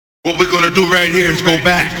What we're gonna do right here is go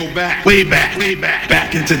back, way back,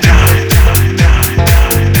 back into time.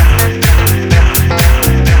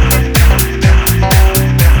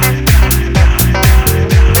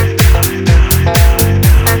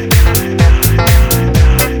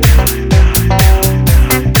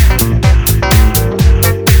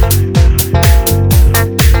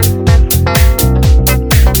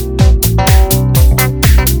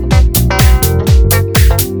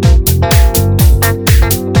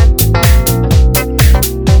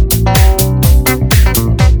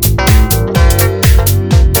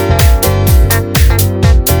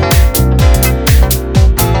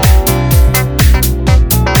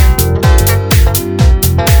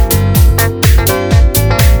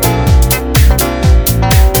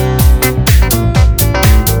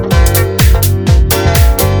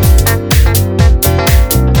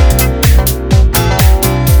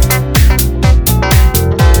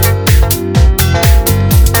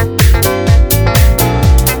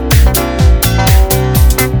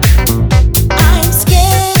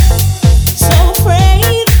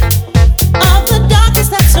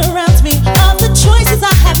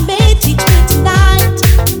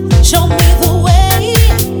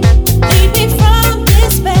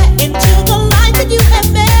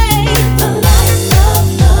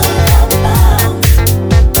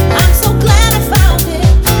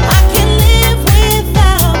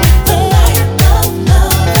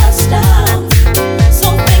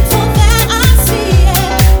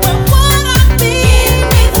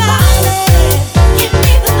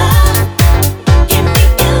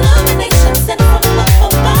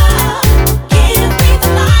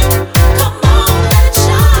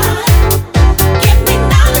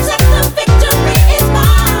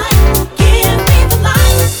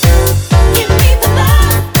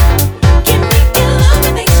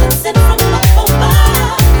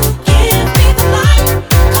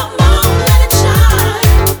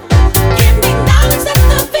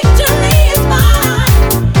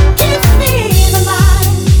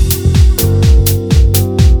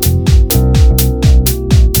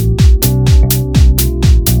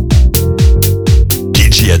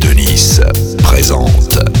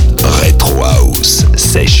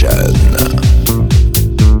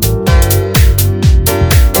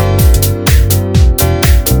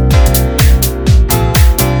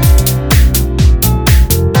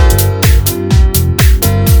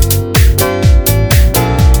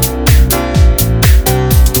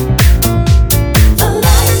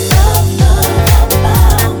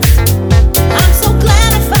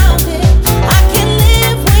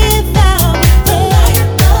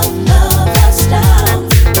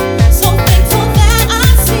 So thankful that I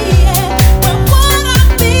see it.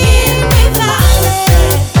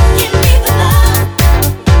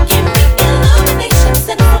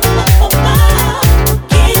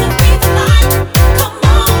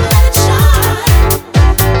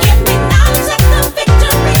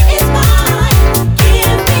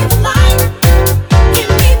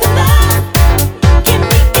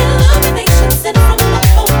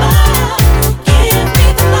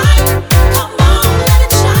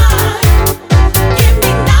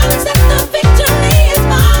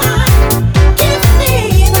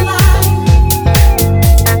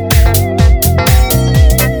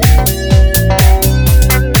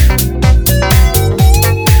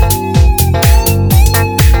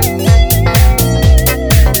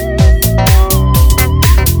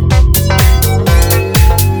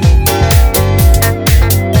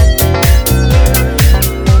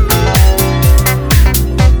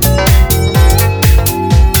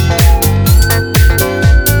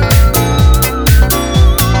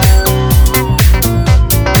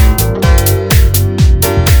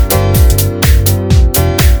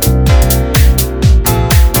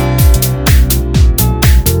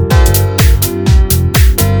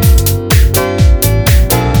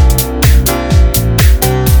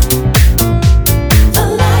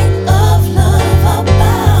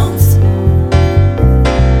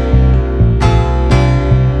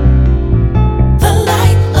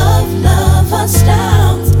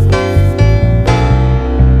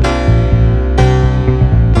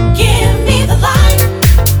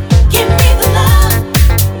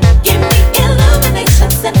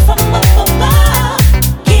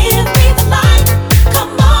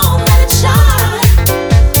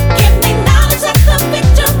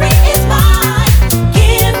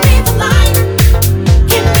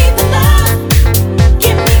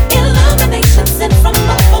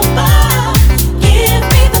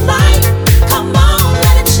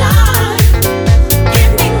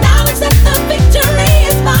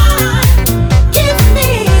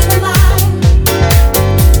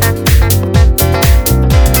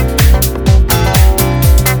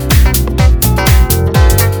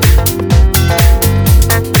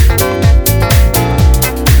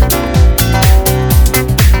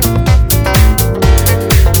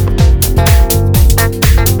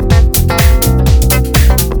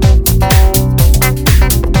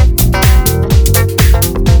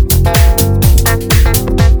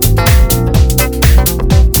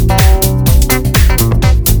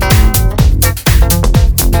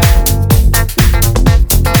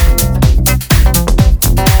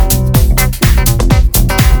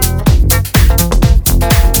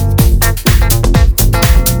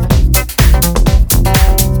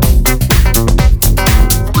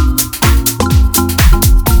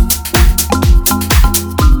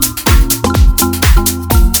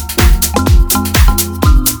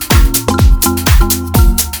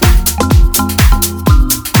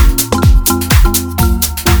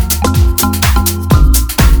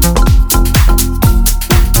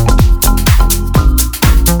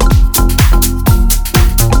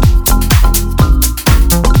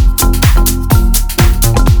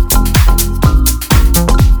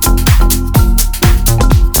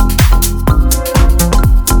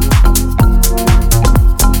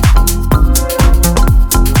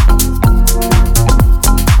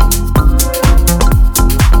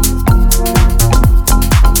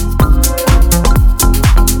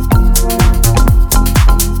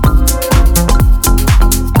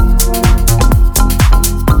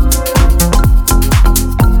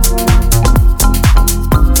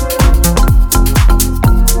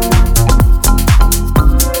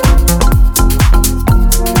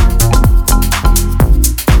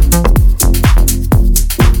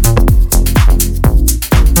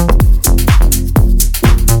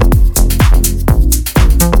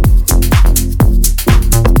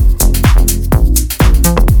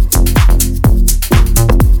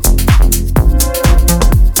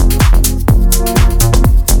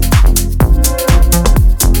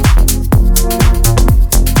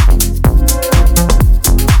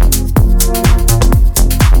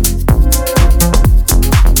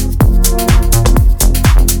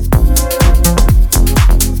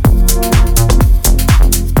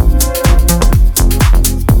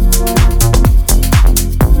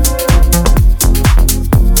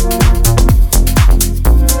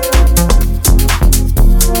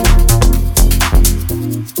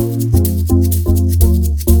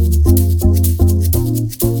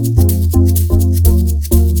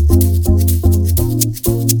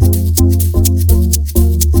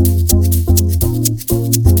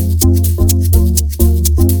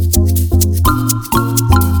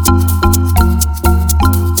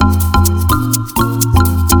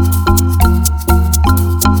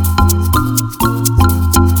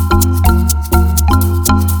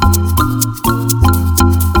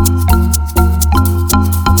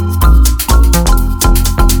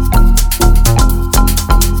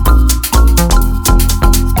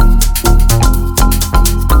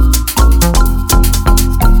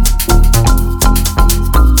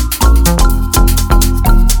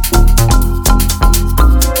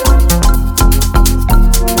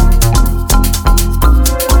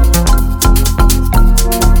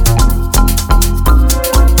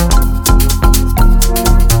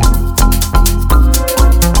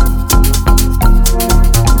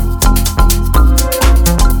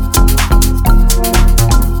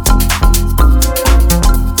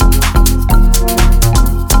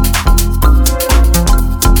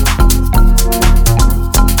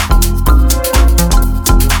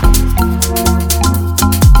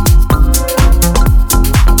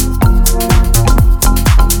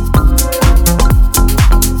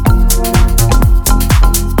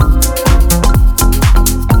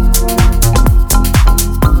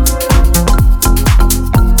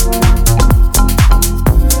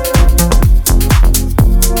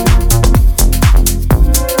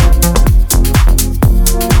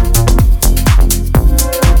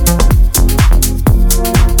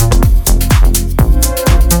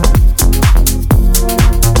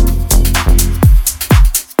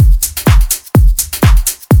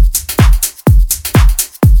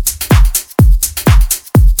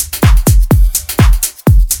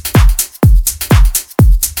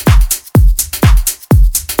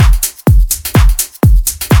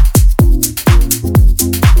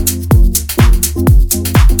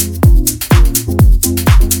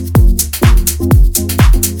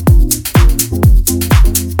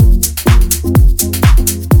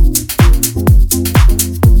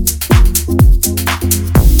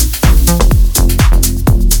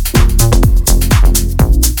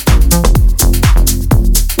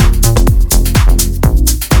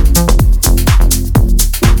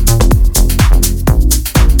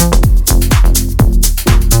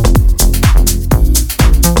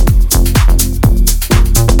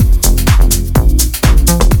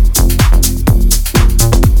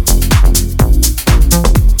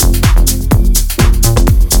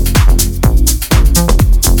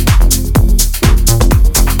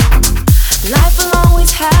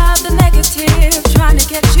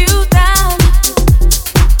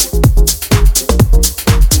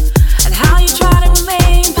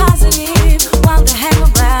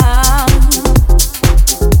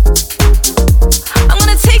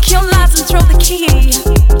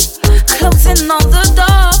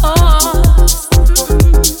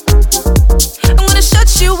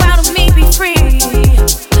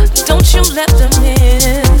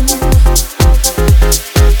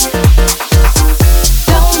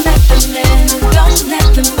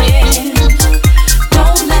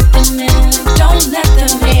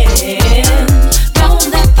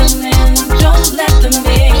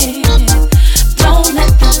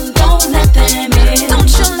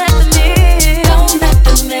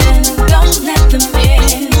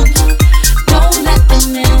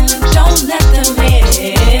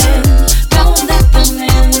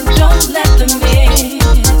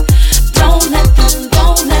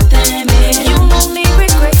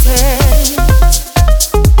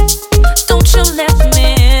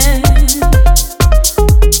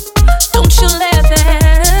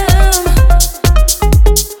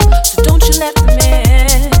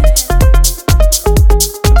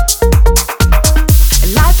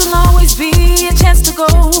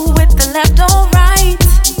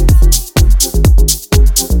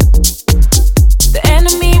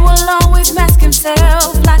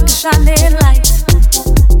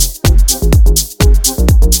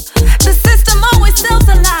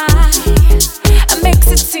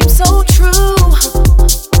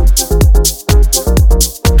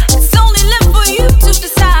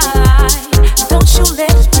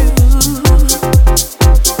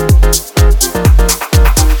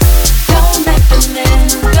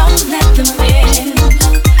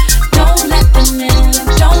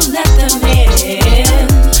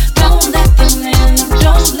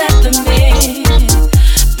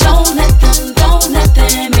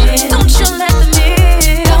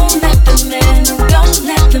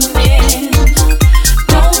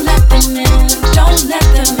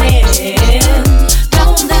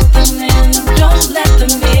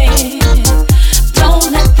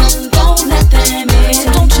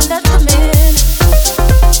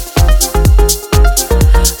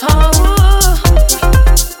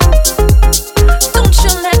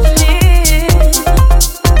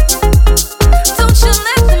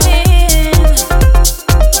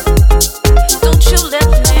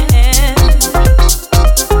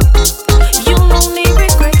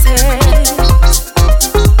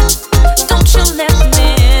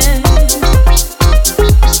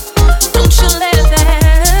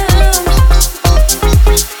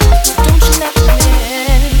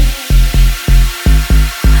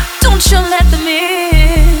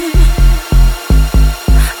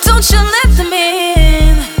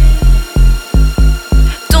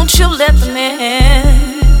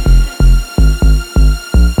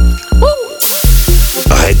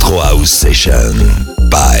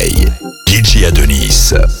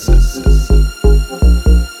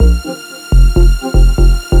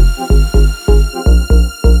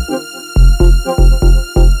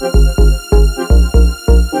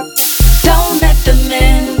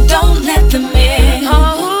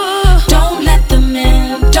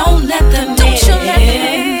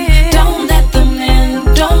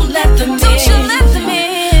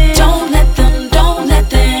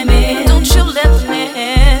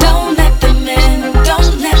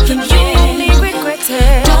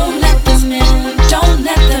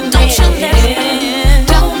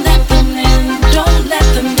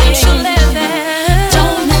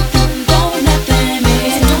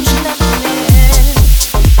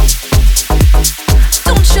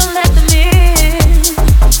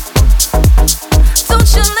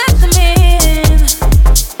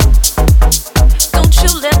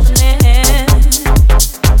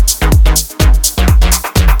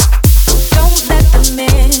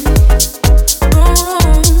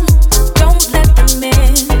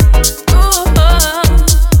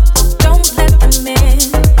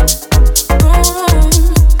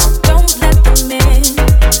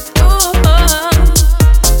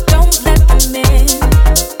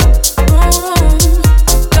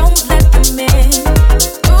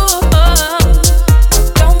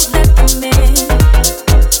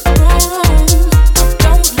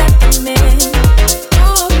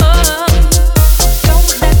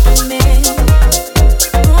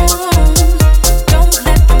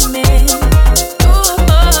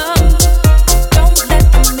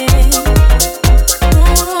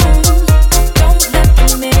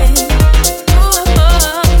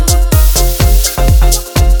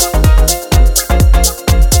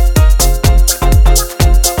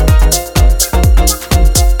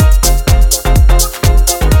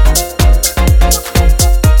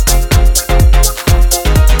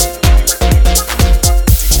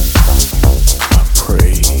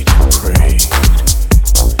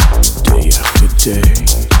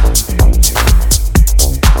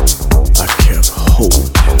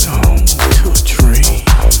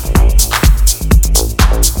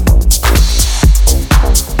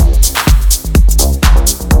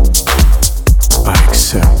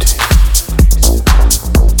 accepted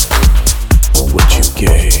what you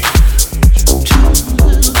gave.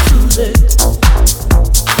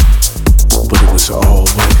 But it was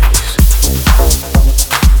always,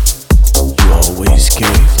 you always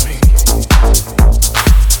gave me.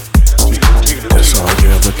 That's all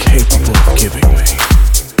you're ever capable of giving me.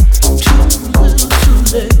 Too little, too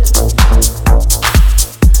late.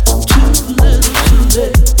 Too little, too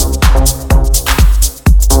late.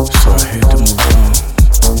 So I had to move on.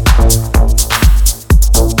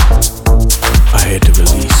 I had to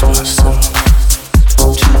release myself.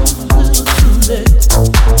 Too little, too late.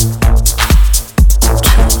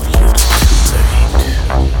 Too little, too late.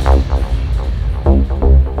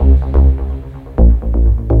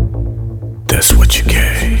 That's what you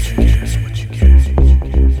gave.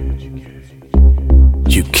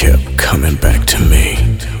 You kept coming back to me.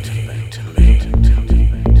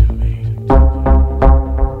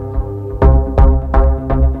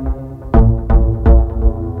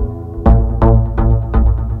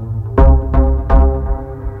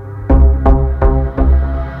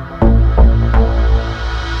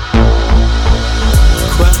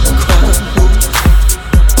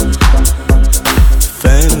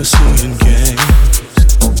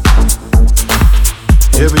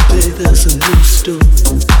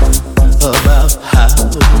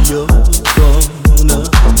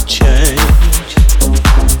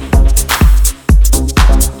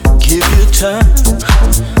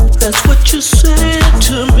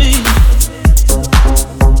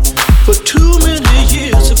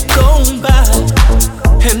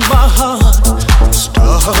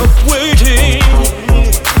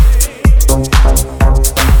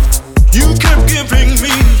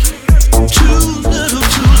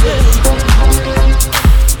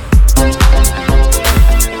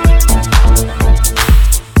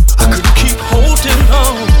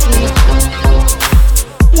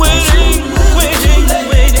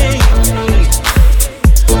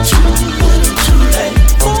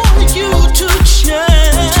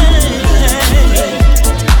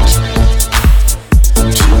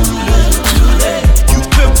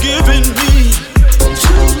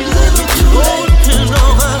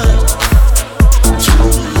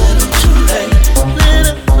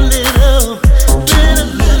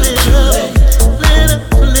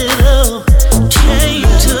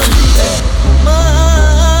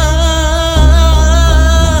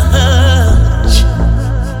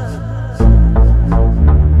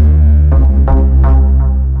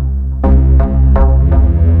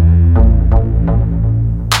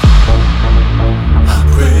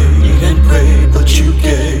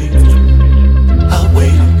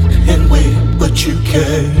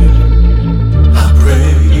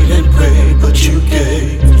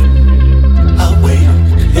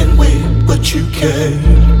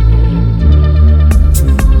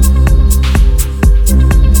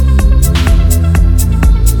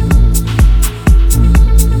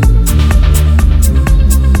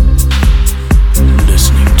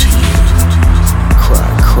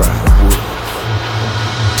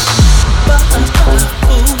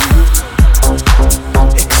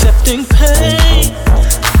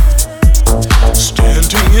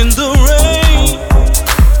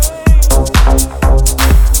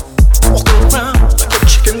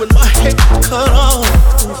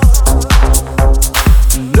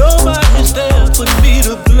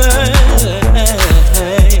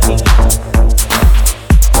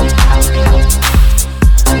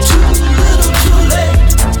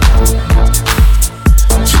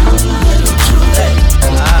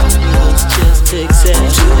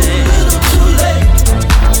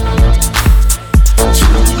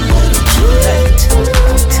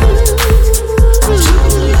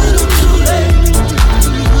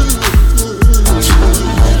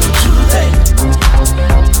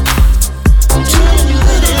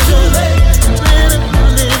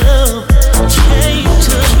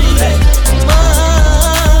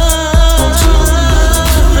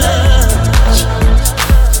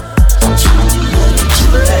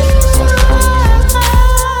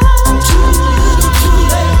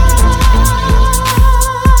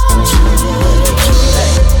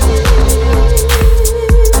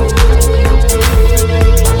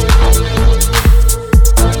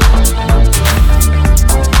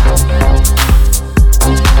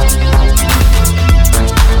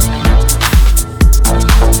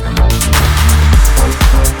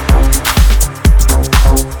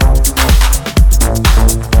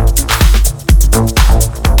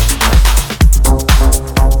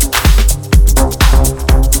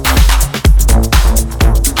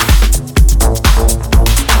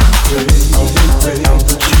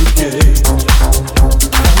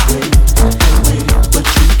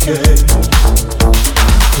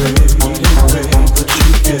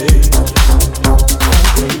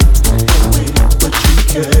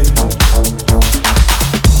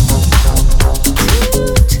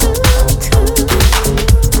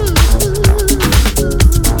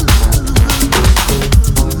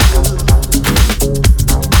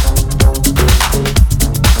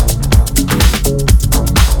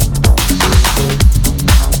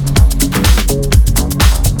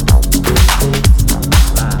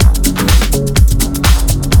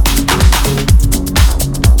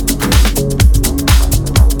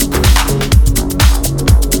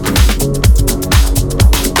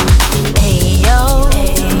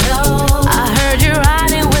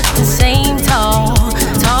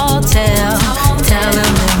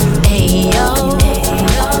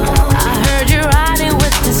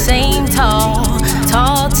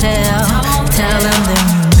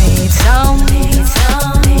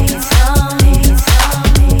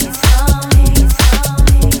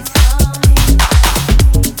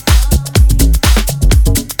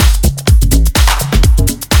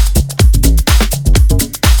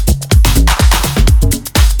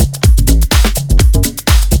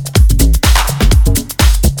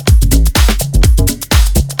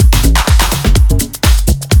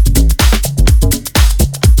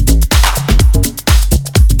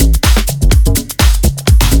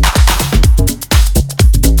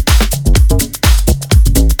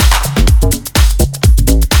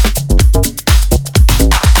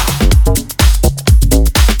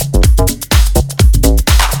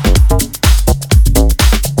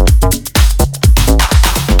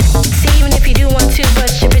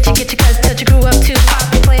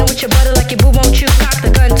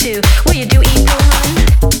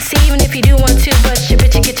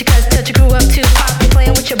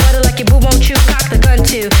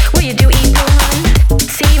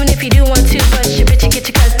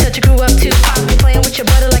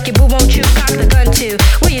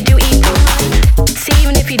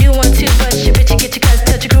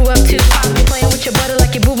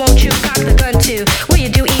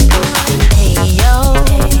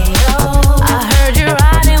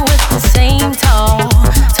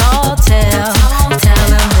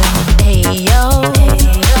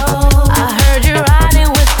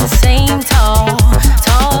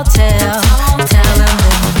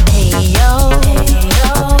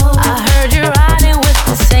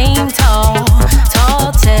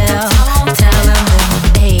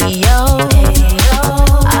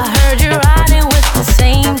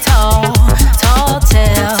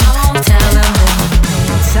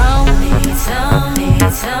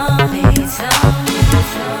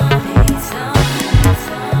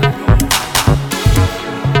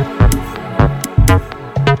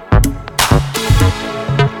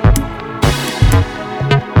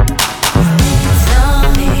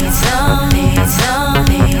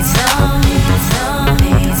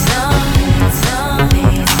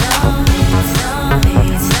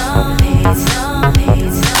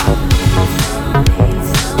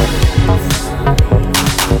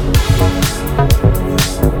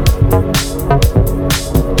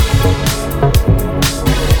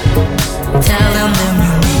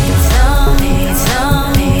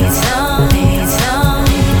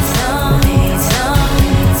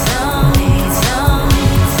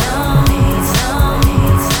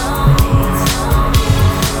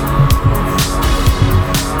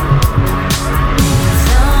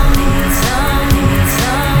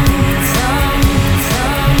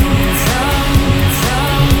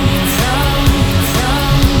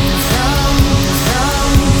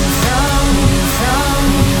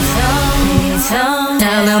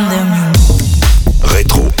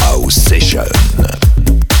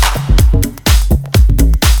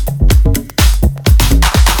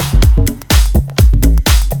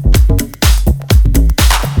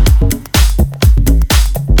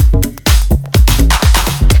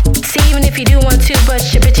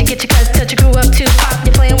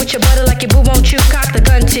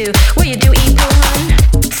 to. What you do, eat pool, hun?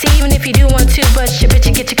 See, even if you do want to, but your bitch,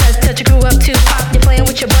 you get your cousin, touch, you grew up to. Pop, you're playing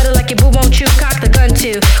with your butter like your boo won't you. Cock the gun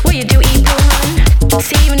too. What you do, eat pool, hun?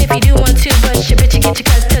 See, even if you do want to, but your bitch, you get your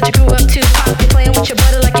cousin, touch, you grew up to. Pop, you're playing with your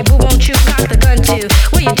butter like your boo won't you. Cock the gun too.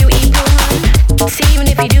 What you do, eat pool, hun? See, even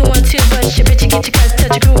if you do want to, but your bitch, you get your cousin,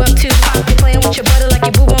 touch, you grew up to. Pop, you're playing with your butter like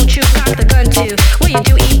your boo won't you. Cock the gun too. What you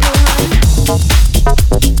do, eat pool, hun?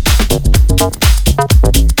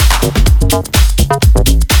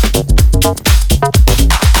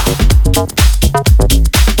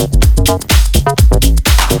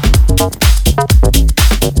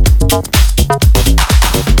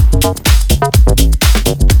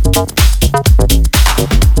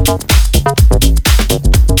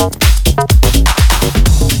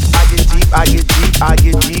 I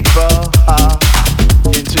get deeper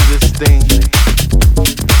into this thing.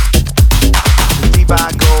 The deeper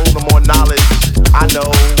I go, the more knowledge I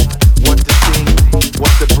know what to sing,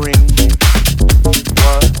 what to bring.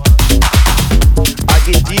 What? I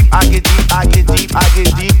get deeper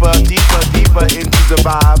into the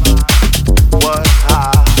vibe. What?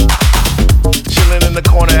 Chilling in the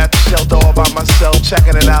corner at the shelter all by myself,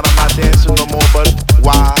 checking it out. I'm not dancing no more, but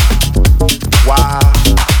why? Why?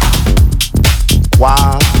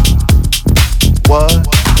 What?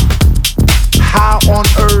 How on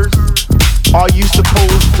earth are you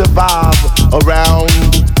supposed to vibe around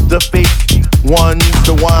the fake ones,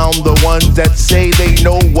 the ones that say they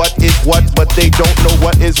know what is what, but they don't know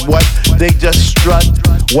what is what? They just strut.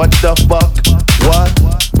 What the fuck? What?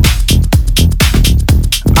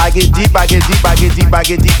 I get deeper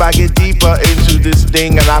into this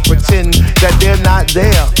thing, and I pretend that they're not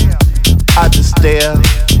there. I just stare.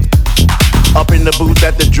 Up in the booth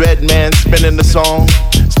at the Dread Man, spinning the song,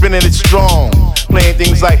 spinning it strong, playing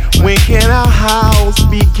things like, when can our house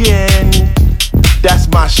begin? That's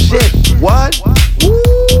my shit. What? Woo!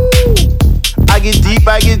 I get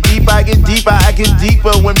deeper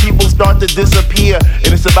when people start to disappear,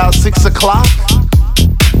 and it's about 6 o'clock.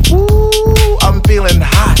 Woo! I'm feeling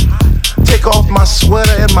hot. Take off my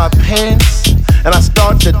sweater and my pants, and I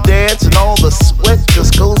start to dance, and all the sweat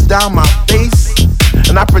just goes down my face.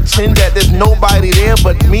 And I pretend that there's nobody there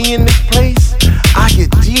but me in this place. I get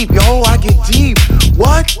deep, yo, I get deep.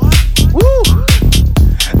 What? Woo!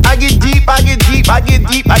 I get deep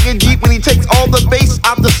when he takes all the bass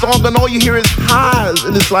out the song and all you hear is highs.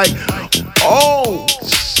 And it's like, oh,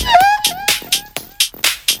 shit.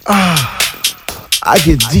 I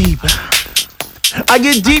get deep.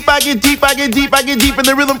 And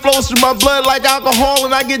the rhythm flows through my blood like alcohol,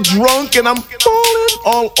 and I get drunk and I'm falling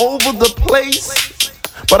all over the place.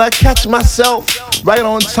 But I catch myself right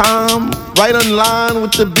on time, right on line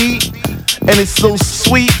with the beat, and it's so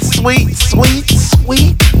sweet.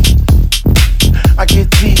 I get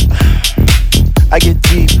deep.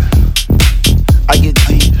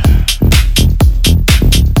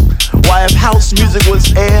 Why, if house music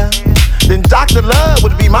was air, then Dr. Love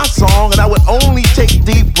would be my song, and I would only take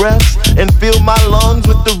deep breaths and fill my lungs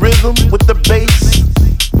with the rhythm, with the bass.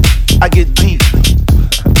 I get deep.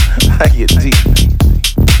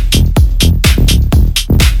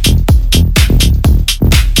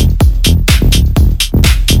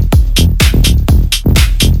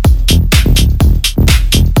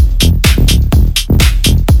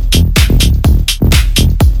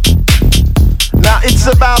 It's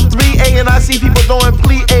about 3 and I see people doing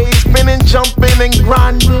plie, spinning, jumping, and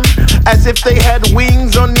grinding as if they had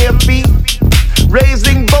wings on their feet,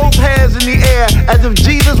 raising both hands in the air as if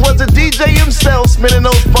Jesus was a DJ himself, spinning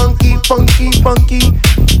those funky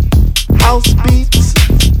house beats.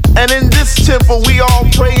 And in this temple we all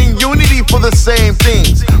pray in unity for the same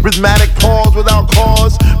things. Rhythmic pause without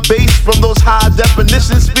cause, bass from those high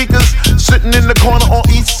definition speakers sitting in the corner on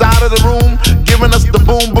each side of the room, giving us the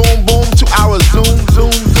boom boom boom to our zoom.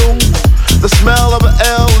 The smell of an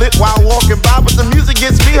L lit while walking by, but the music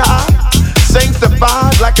gets me high.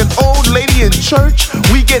 Sanctified like an old lady in church,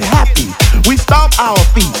 we get happy. We stomp our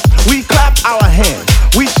feet, we clap our hands,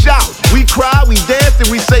 we shout, we cry, we dance, and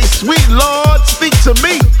we say, sweet Lord, speak to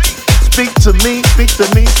me. Speak to me.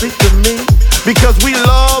 Because we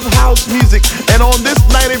love house music, and on this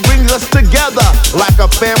night it brings us together like a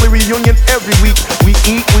family reunion every week. We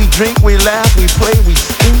eat, we drink, we laugh, we play, we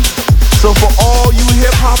sing. So for all you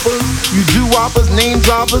hip hoppers, you doo-woppers, name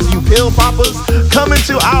droppers, you pill poppers, come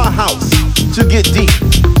into our house to get deep.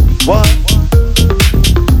 What?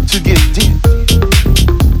 To get deep.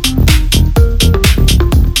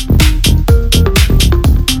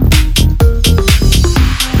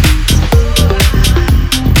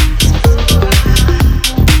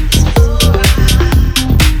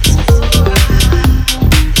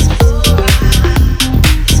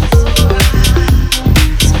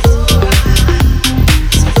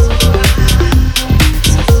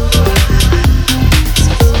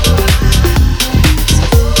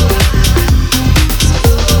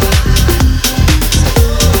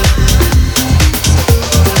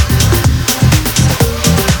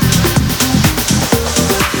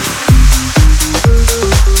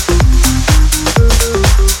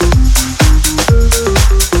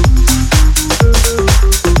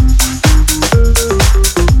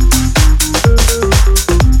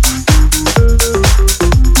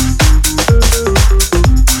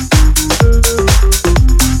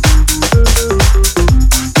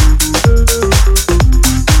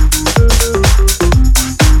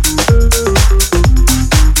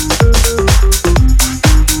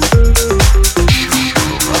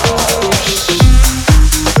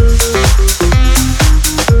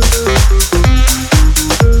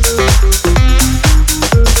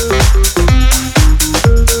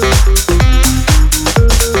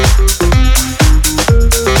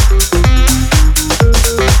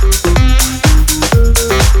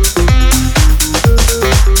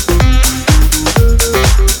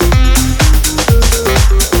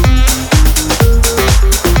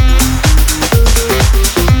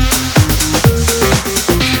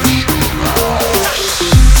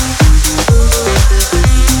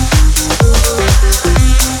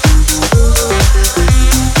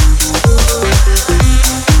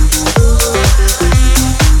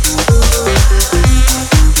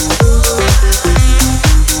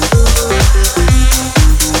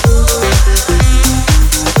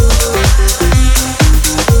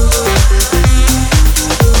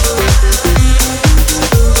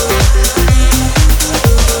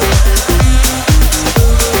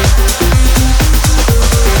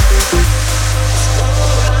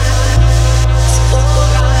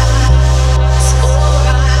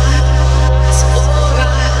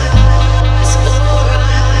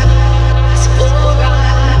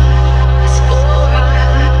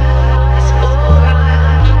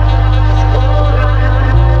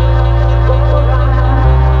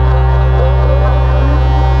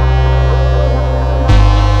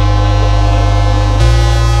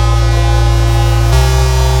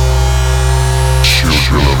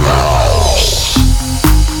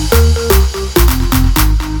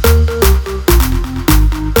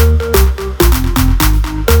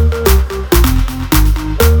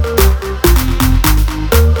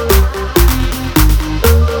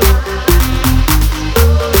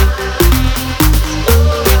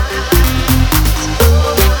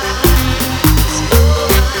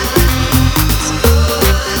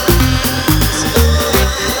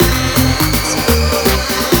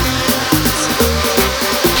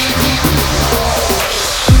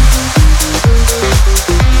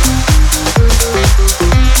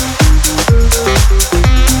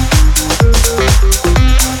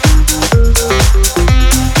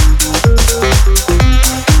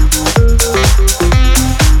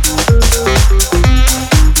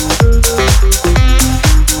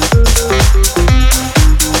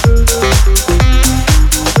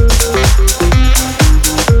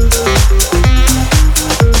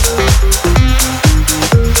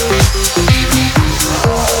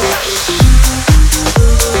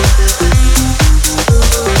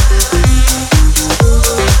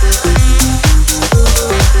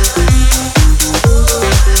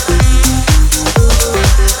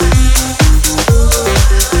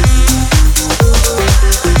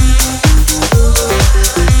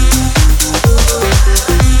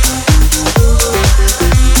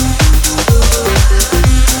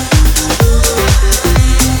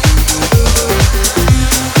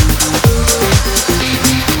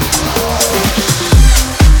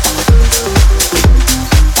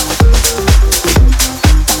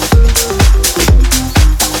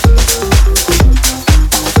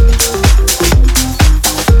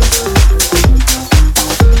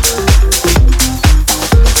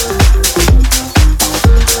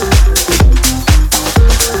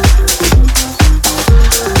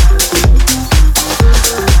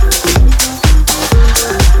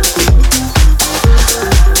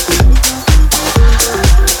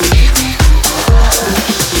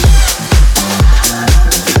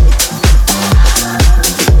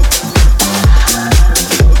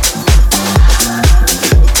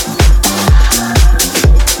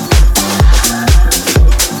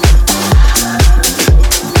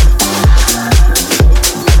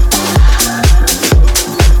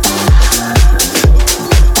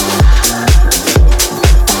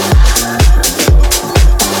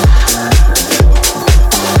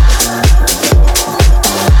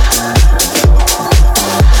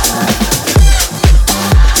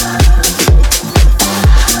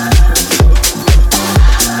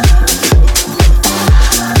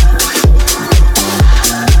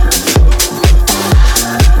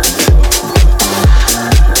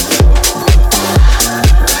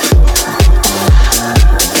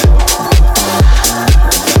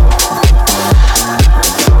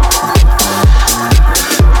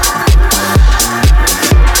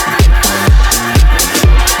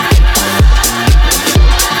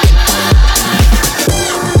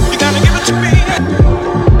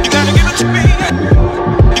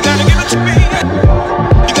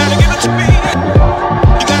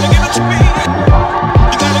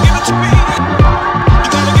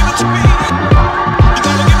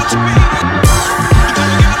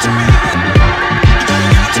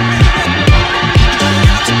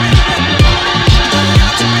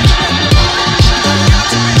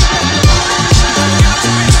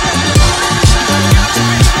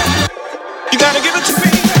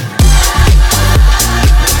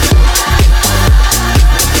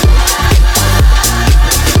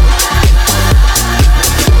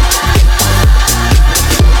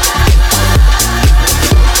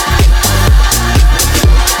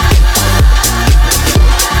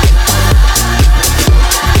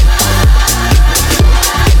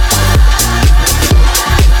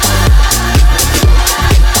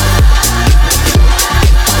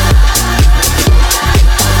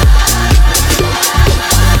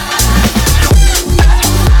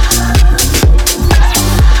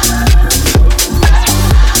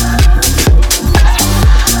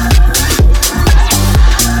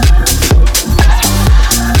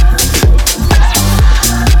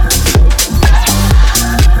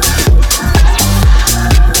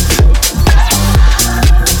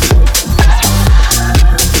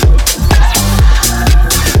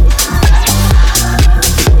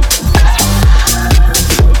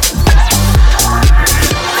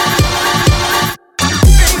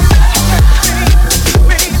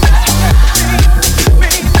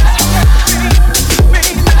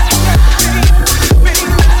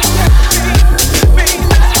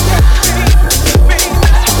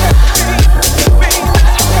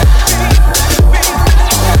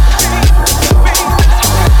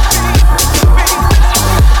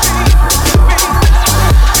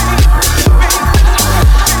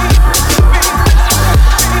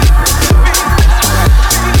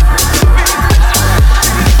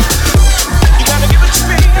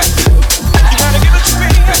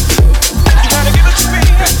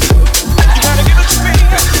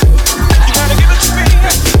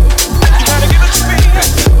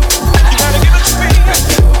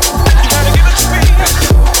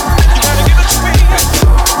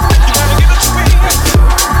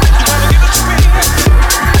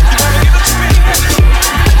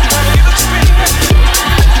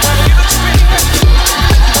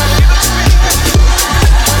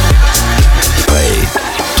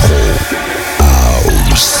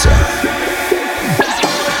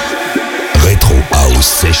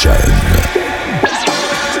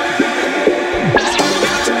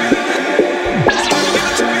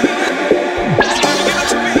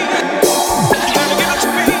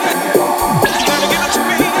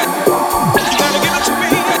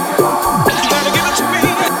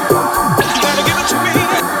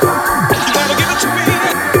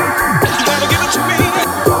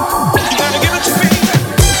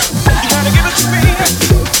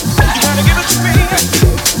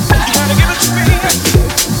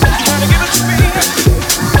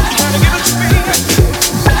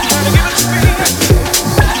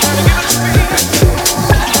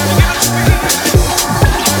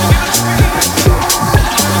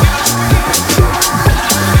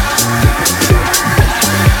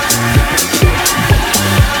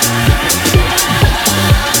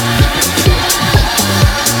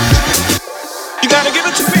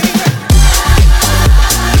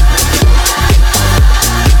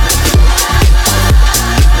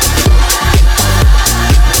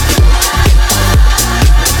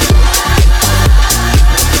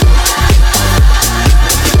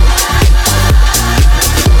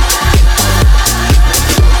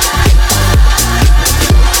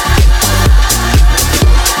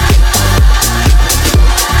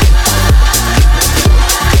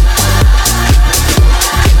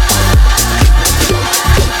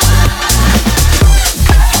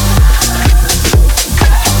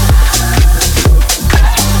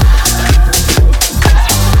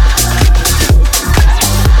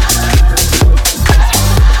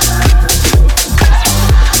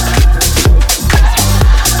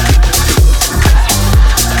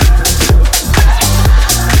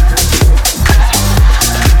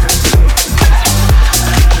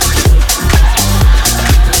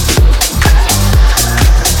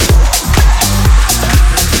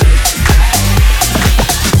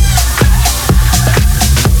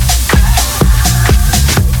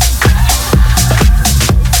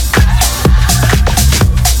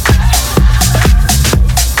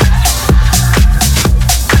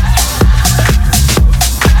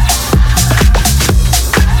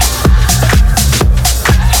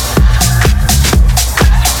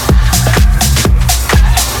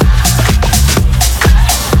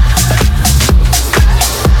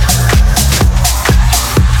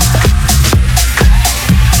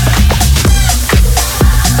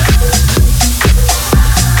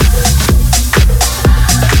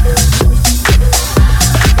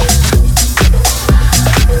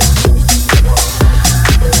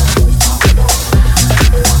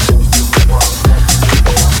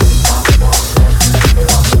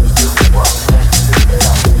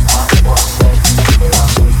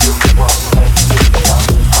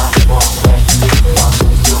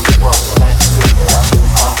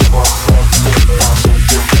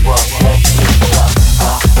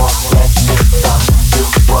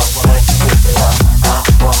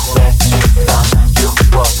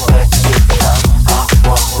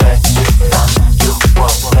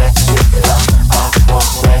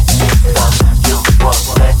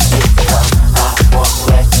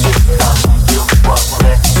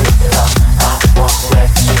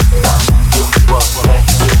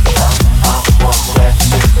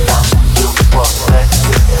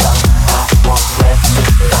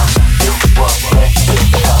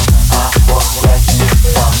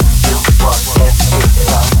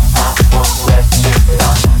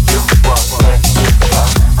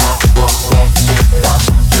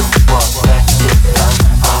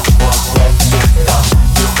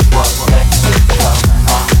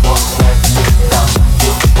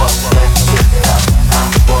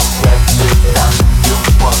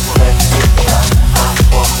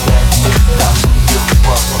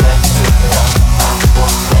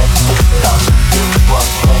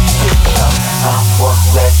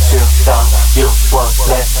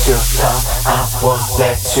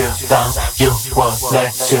 down, you won't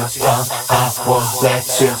let you down, I won't let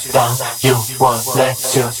you down, you won't let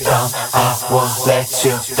you down, I won't let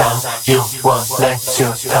you down, you won't let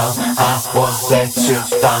you down, I won't let you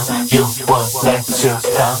down, you won't let you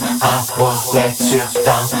down, I won't let you down, you won't let you down, I won't let you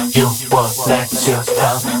down, you won't let you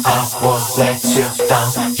down, I won't let you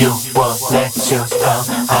down, you won't let you down,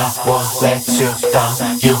 I won't let you down,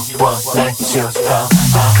 you won't let you down,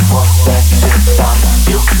 I won't let you down,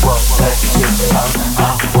 you won't let you down,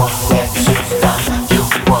 I won't let you down, you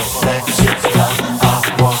won't let you down, I won't let you down, you won't let you down,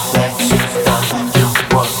 I won't let you down, you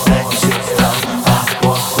won't let you down, I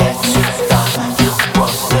won't let you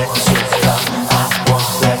down, you won't let you down, I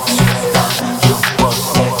won't let you down, you won't let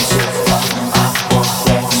you down, I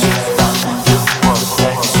won't let you down, you won't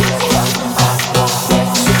let you down, I won't let you down, you won't let you down, I won't let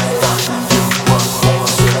you down, you won't let you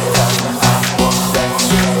down, I won't let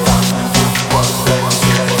you down, you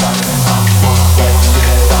won't let you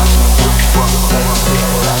down, I won't let you down, you won't let you down, I won't let you down, you won't let you down, I won't let you down, you won't let you down,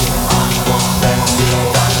 I won't let you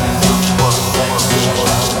down, you won't let you down,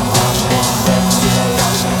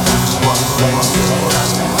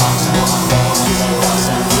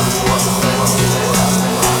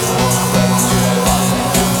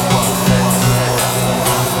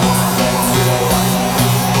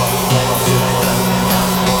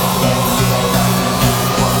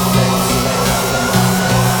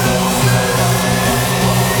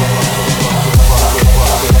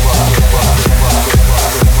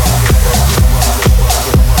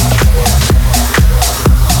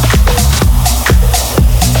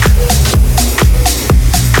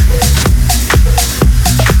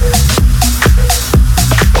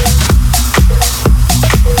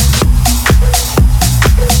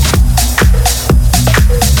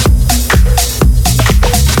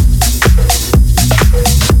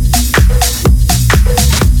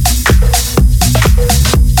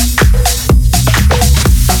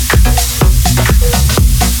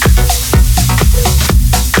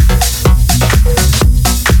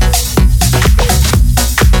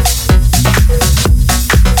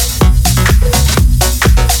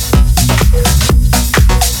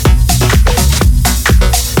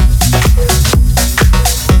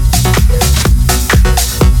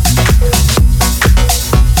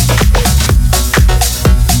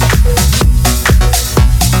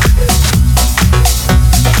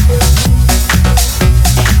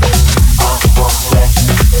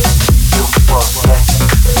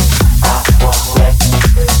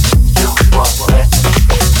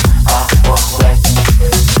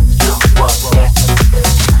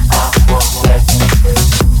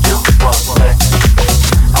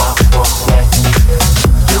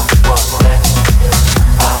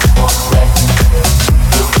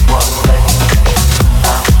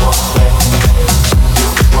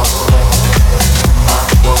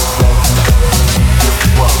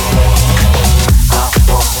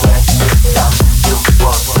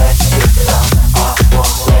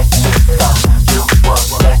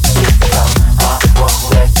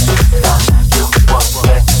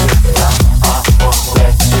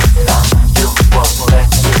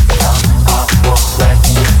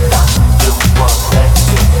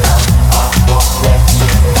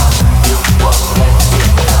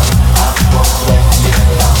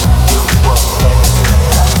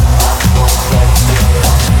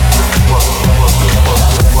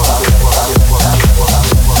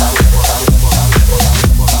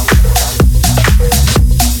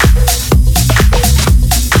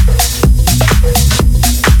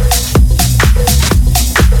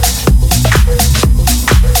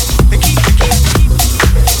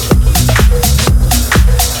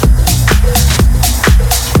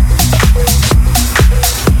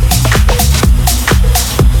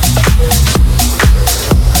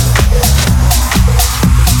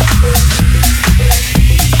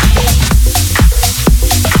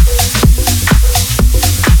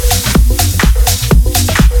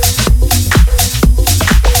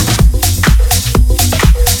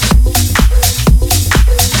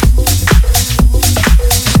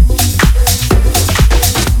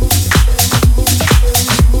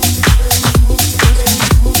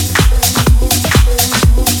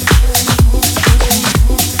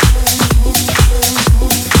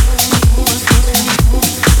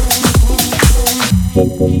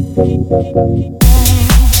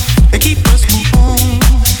 They keep us moving on.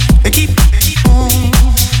 They keep on.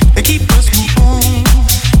 They keep us moving on.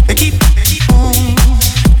 They keep on.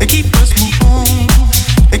 They keep us moving on.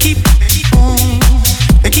 They keep on.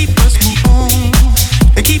 They keep us moving on.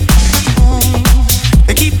 They keep on.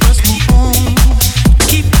 They keep us moving on. They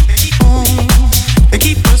keep on. They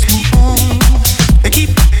keep us moving on. They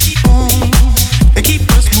keep on. They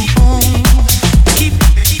keep us moving on. They keep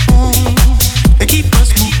on. They keep us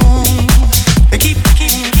moving on.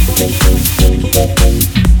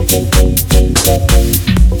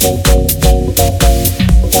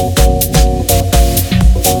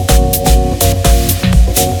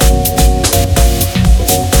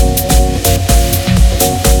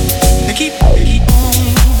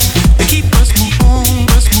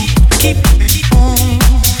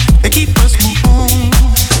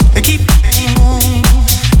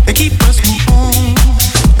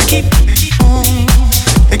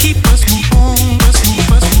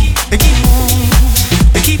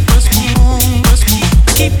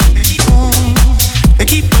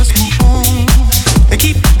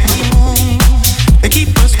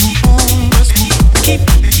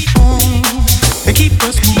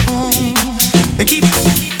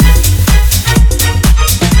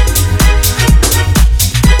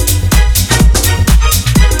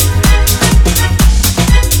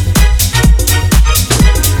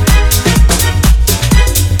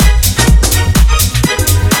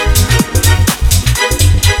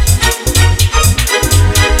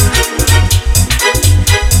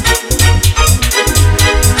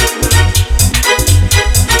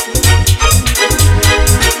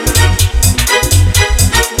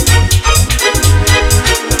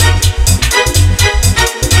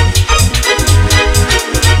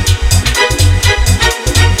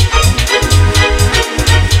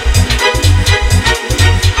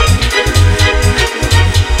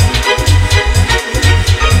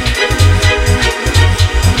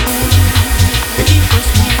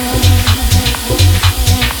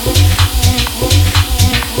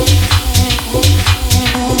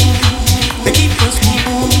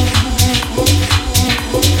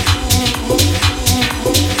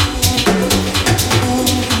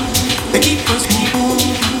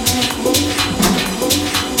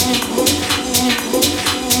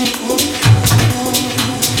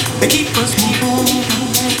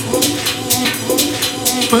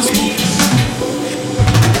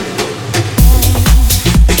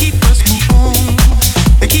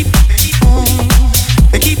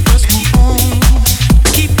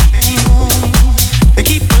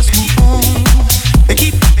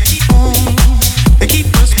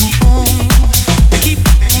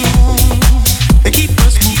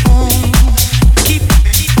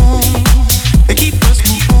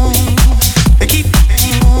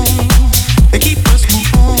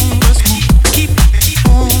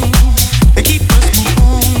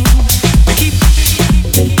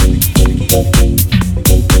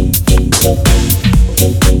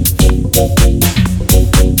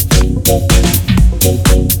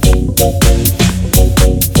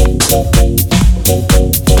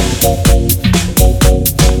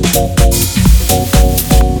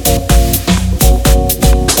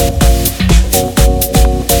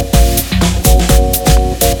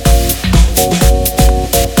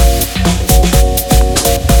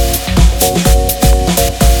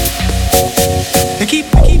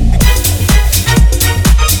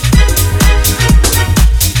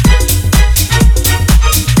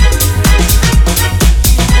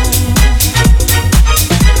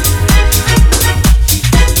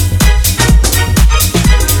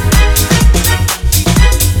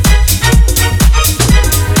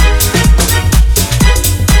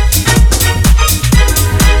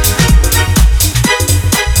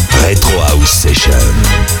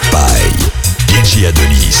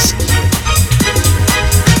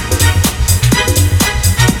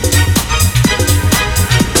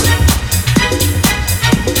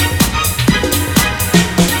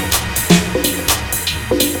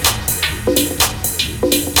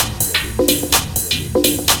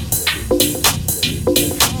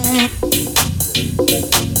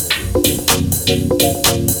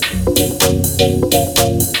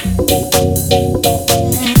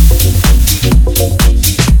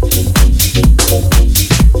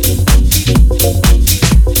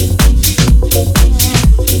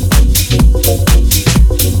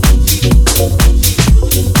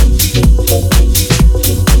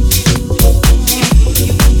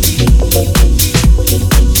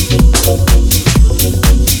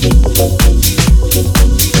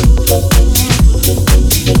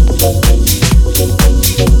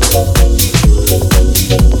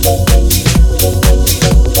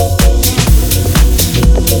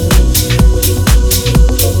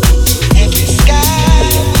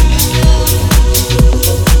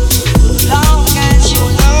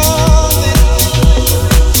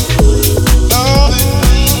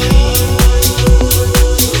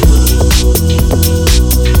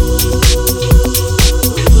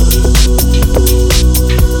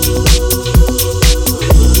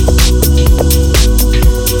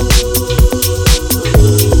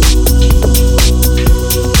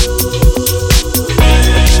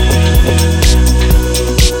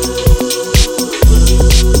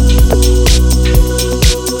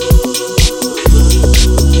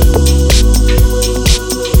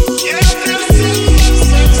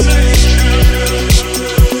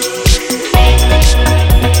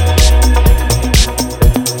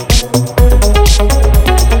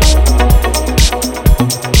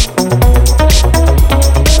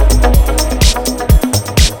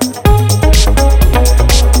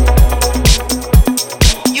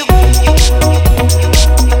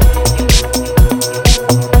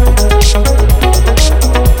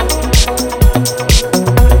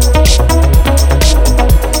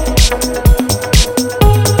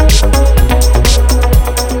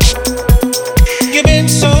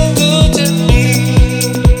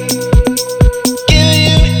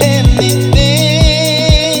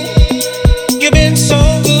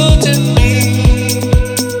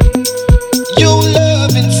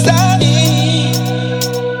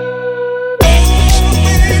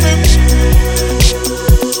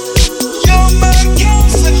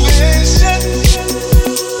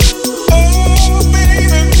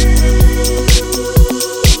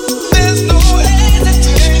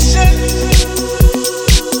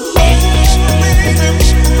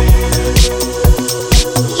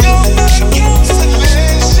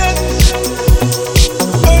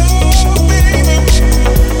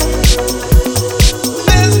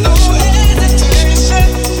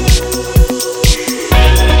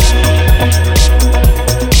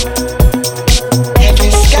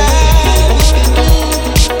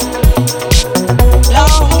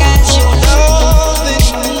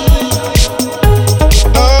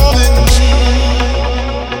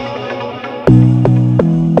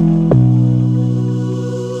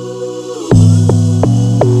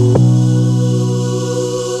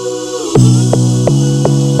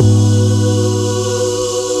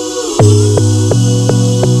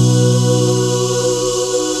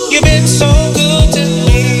 it's so